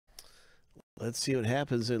Let's see what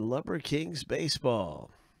happens in Lumber Kings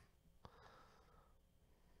baseball.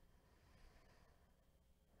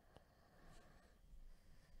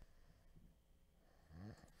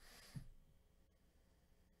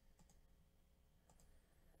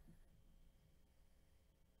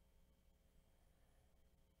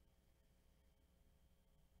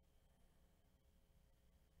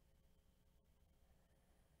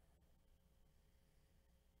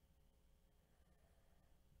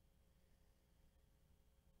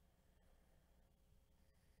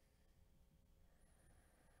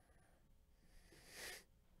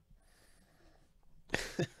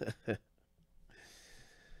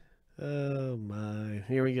 Oh my.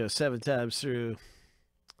 Here we go. 7 times through.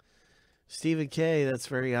 Stephen K., that's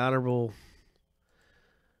very honorable.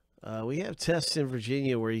 We have tests in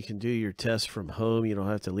Virginia where you can do your test from home. You don't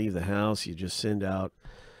have to leave the house. You just send out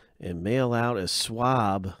and mail out a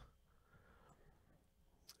swab.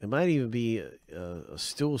 It might even be a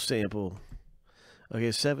stool sample.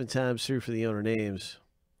 Okay, 7 times through for the owner names.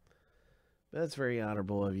 That's very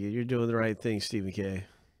honorable of you. You're doing the right thing, Stephen K.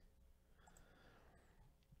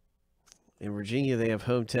 In Virginia, they have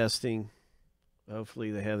home testing. Hopefully,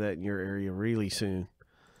 they have that in your area really soon,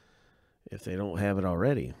 if they don't have it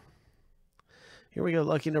already. Here we go,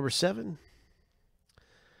 lucky number 7.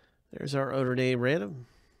 There's our owner name random.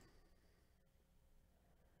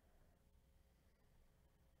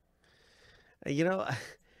 You know,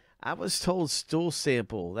 I was told stool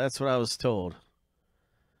sample. That's what I was told.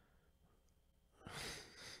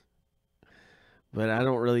 But I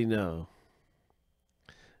don't really know.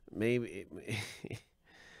 Maybe.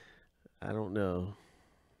 I don't know.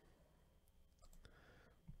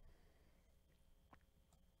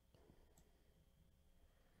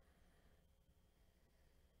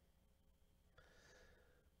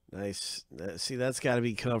 Nice. See, that's got to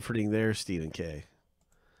be comforting there, Stephen K.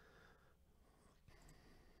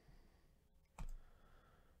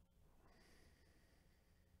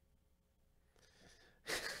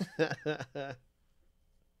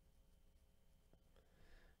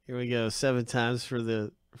 Here we go. 7 times for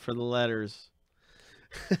the letters.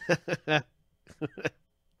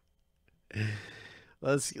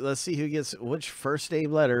 Let's see who gets which first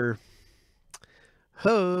name letter.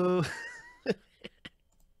 Ho.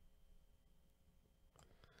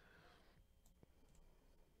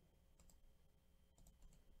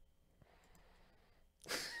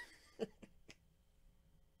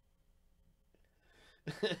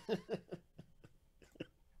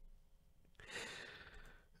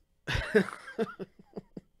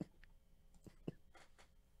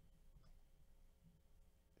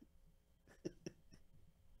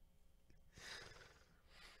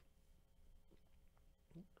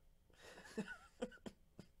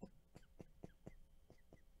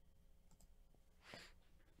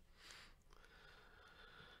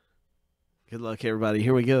 Good luck, everybody.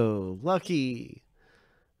 Here we go. Lucky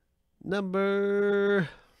number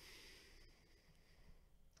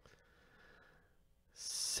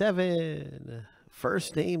 7.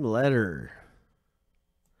 First name letter.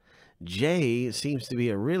 J seems to be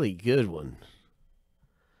a really good one.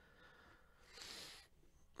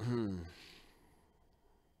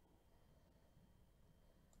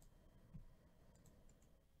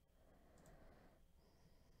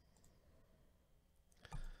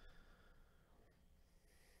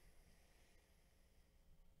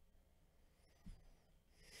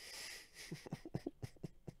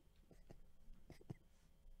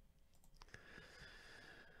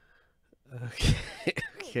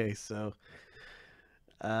 Okay, so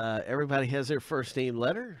everybody has their first name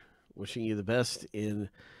letter. Wishing you the best in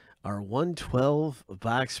our 112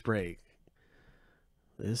 box break.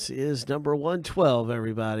 This is number 112,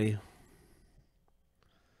 everybody.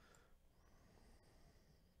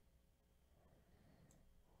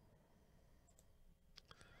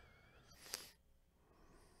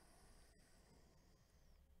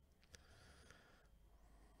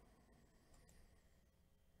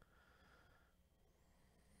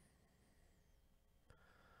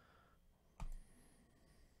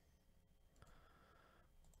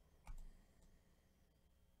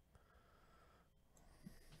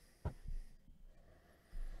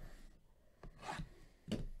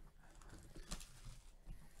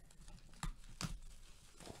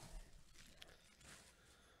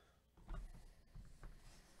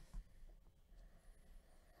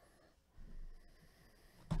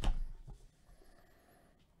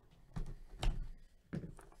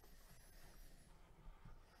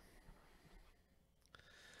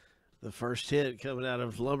 The first hit coming out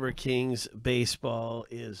of Lumber Kings baseball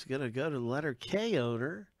is going to go to the letter K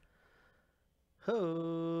owner.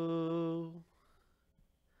 Ho.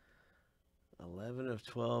 11 of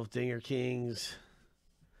 12 Dinger Kings.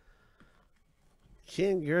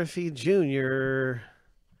 Ken Griffey Jr.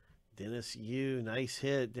 Dennis Yu. Nice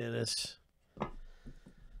hit, Dennis.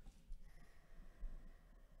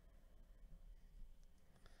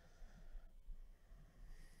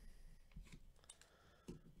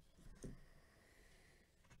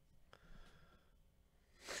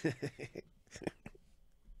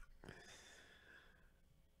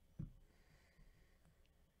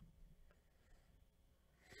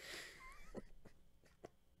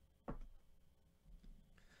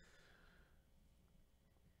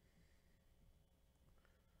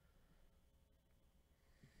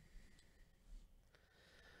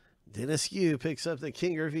 Dennis Yu picks up the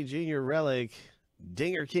Ken Griffey Jr. relic.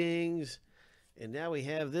 Dinger Kings. And now we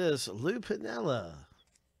have this Lou Piniella.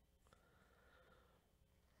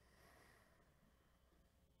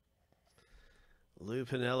 Lou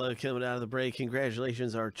Piniella coming out of the break.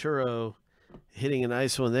 Congratulations, Arturo. Hitting a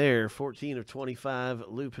nice one there. 14 of 25.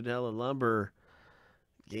 Lou Piniella Lumber.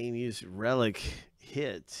 Game used relic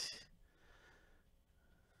hit.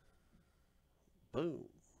 Boom.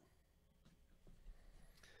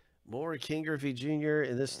 More Ken Griffey Jr.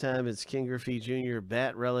 And this time it's Ken Griffey Jr.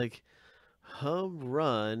 Bat Relic Home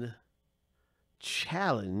Run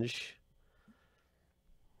Challenge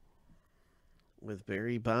with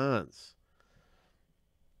Barry Bonds.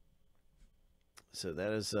 So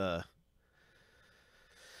that is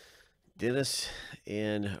Dennis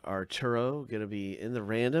and Arturo going to be in the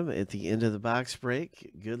random at the end of the box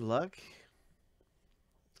break. Good luck.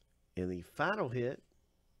 And the final hit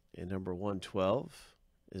in number 112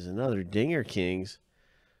 is another Dinger Kings.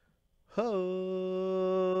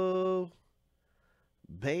 Ho!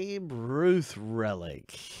 Babe Ruth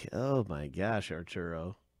relic. Oh my gosh,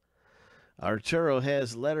 Arturo. Arturo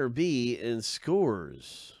has letter B in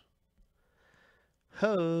scores.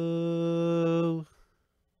 Ho!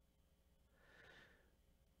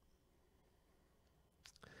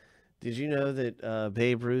 Did you know that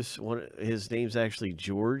Babe Ruth, his name's actually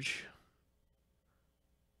George?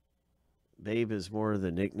 Babe is more of the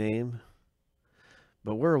nickname.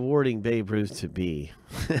 But we're awarding Babe Ruth to B.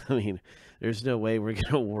 I mean, there's no way we're going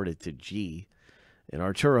to award it to G. And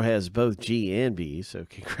Arturo has both G and B, so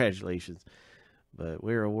congratulations. But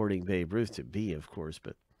we're awarding Babe Ruth to B, of course.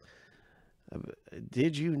 But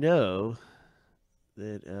did you know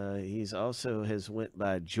that he's also has went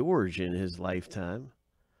by George in his lifetime?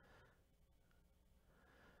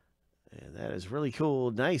 And that is really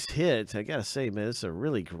cool. Nice hit. I got to say, man, this is a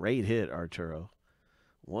really great hit, Arturo.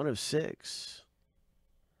 1 of 6.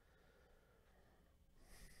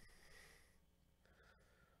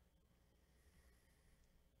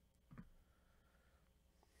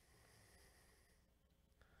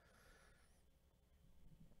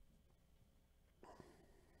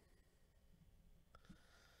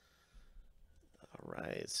 All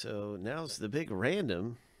right, so now's the big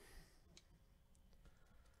random.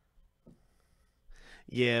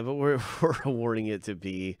 Yeah, but we're awarding it to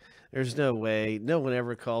B. There's no way. No one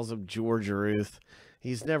ever calls him George Ruth.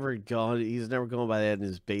 He's never gone by that in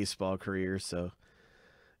his baseball career, so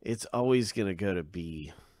it's always going to go to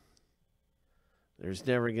B. There's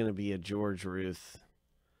never going to be a George Ruth.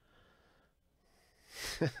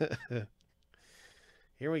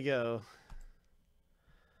 Here we go.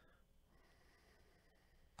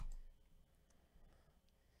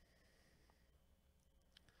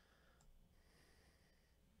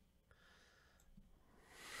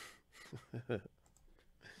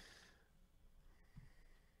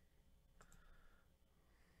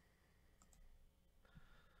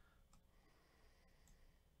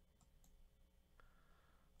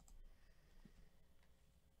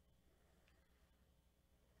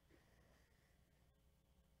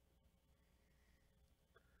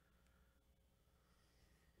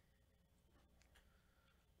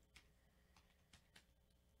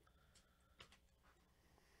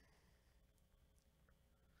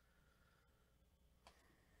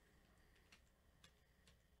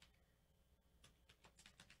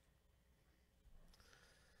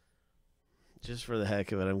 Just for the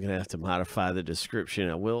heck of it, I'm going to have to modify the description.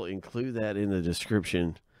 I will include that in the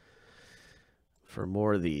description for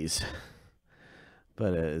more of these.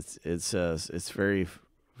 But it's very,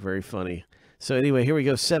 very funny. So anyway, here we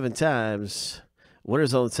go. 7 times.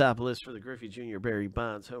 Winners on the top of the list for the Griffey Jr. Barry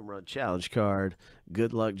Bonds Home Run Challenge card.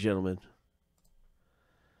 Good luck, gentlemen.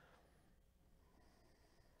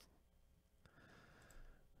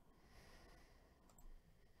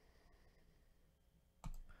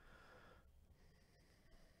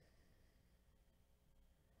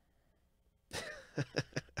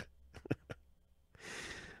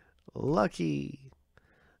 Lucky.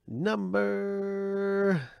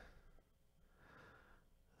 Number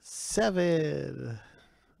 7.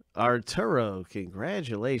 Arturo,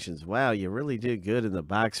 congratulations. Wow, you really did good in the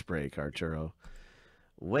box break, Arturo.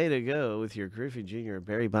 Way to go with your Griffey Jr. and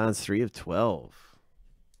Barry Bonds 3 of 12.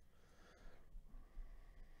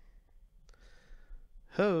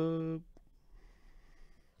 Hope.